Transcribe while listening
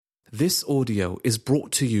This audio is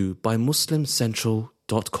brought to you by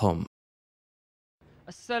MuslimCentral.com.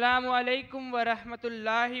 Assalamu alaikum wa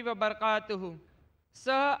rahmatullahi wa barakatuhu.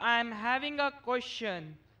 Sir, I am having a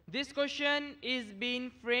question. This question is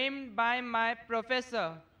being framed by my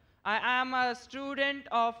professor. I am a student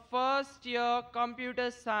of first year computer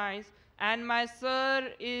science and my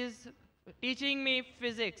sir is teaching me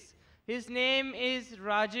physics. His name is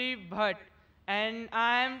Rajiv Bhatt and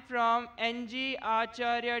I am from NG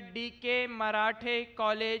Acharya DK Marathe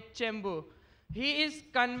College, Chembur. He is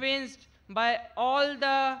convinced by all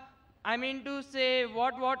the,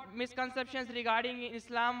 what misconceptions regarding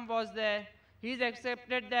Islam was there. He's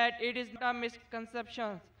accepted that it is not a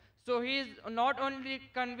misconception. So he is not only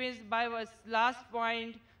convinced by his last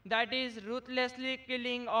point, that is ruthlessly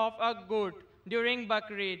killing of a goat during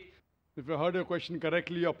Bakrid. If I heard your question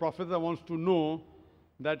correctly, your professor wants to know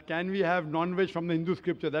that can we have non-veg from the Hindu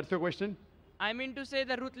scripture? That's your question? I mean to say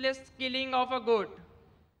the ruthless killing of a goat.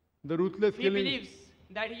 The ruthless He killing. believes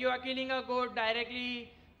that you are killing a goat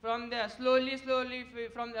directly from the slowly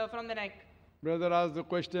from the neck. Brother asked the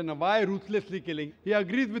question, why ruthlessly killing? He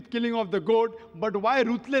agrees with killing of the goat, but why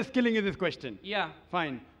ruthless killing is his question? Yeah.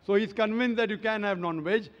 Fine. So he's convinced that you can have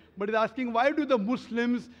non-veg, but he's asking why do the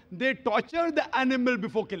Muslims, they torture the animal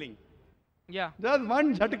before killing? Yeah. Just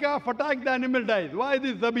one jhatka, fatak, the animal dies. Why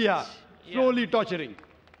this zabiha? Slowly torturing.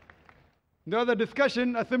 There was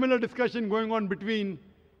a similar discussion going on between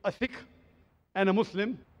a Sikh and a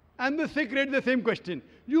Muslim, and the Sikh raised the same question.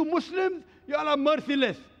 You Muslims, you all are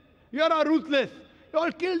merciless. You all are ruthless. You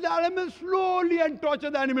all kill the animal slowly and torture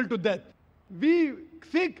the animal to death. We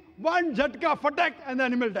Sikh, one jhatka, fatak, and the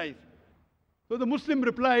animal dies. So the Muslim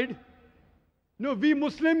replied, no, we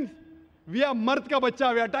Muslims, we are mard ka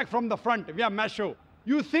bacha, we attack from the front, we are masho.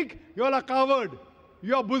 You Sikh, you all are coward.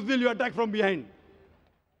 You are buzdil, you attack from behind.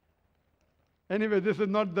 Anyway, this is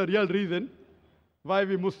not the real reason why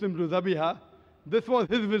we Muslims do zabiha. This was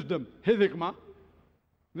his wisdom, his hikmah.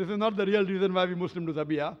 This is not the real reason why we Muslims do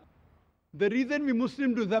zabiha. The reason we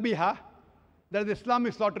Muslims do zabiha, that is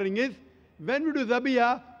Islamic slaughtering, is when we do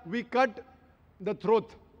zabiha, we cut the throat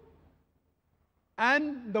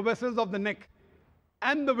and the vessels of the neck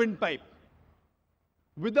and the windpipe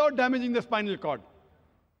without damaging the spinal cord.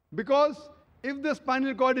 Because if the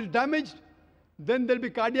spinal cord is damaged, then there will be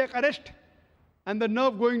cardiac arrest and the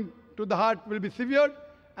nerve going to the heart will be severed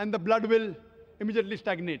and the blood will immediately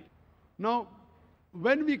stagnate. Now,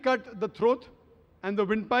 when we cut the throat and the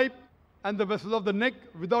windpipe and the vessels of the neck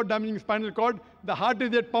without damaging spinal cord, the heart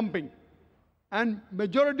is yet pumping. And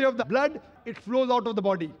majority of the blood, it flows out of the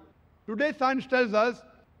body. Today, science tells us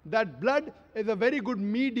that blood is a very good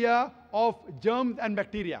media of germs and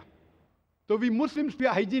bacteria. So we Muslims, we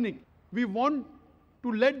are hygienic. We want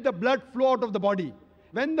to let the blood flow out of the body.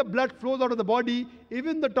 When the blood flows out of the body,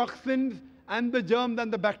 even the toxins and the germs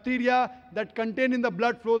and the bacteria that contain in the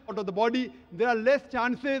blood flows out of the body, there are less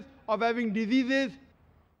chances of having diseases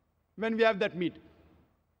when we have that meat.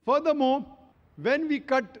 Furthermore, when we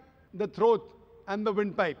cut the throat and the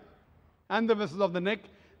windpipe and the vessels of the neck,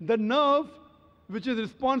 the nerve which is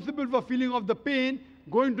responsible for feeling of the pain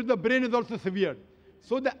going to the brain is also severed.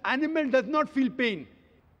 So the animal does not feel pain.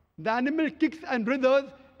 The animal kicks and writhers.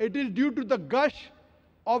 It is due to the gush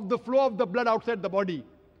of the flow of the blood outside the body.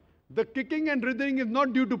 The kicking and writhing is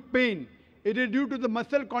not due to pain. It is due to the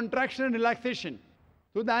muscle contraction and relaxation.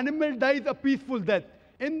 So the animal dies a peaceful death.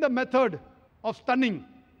 In the method of stunning,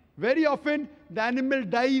 very often the animal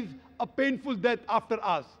dies a painful death after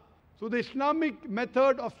hours. So the Islamic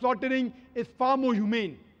method of slaughtering is far more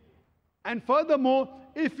humane. And furthermore,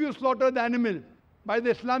 if you slaughter the animal by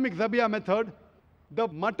the Islamic zabiya method, the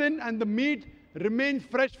mutton and the meat remains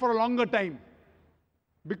fresh for a longer time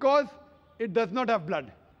because it does not have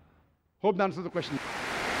blood. Hope that answers the question.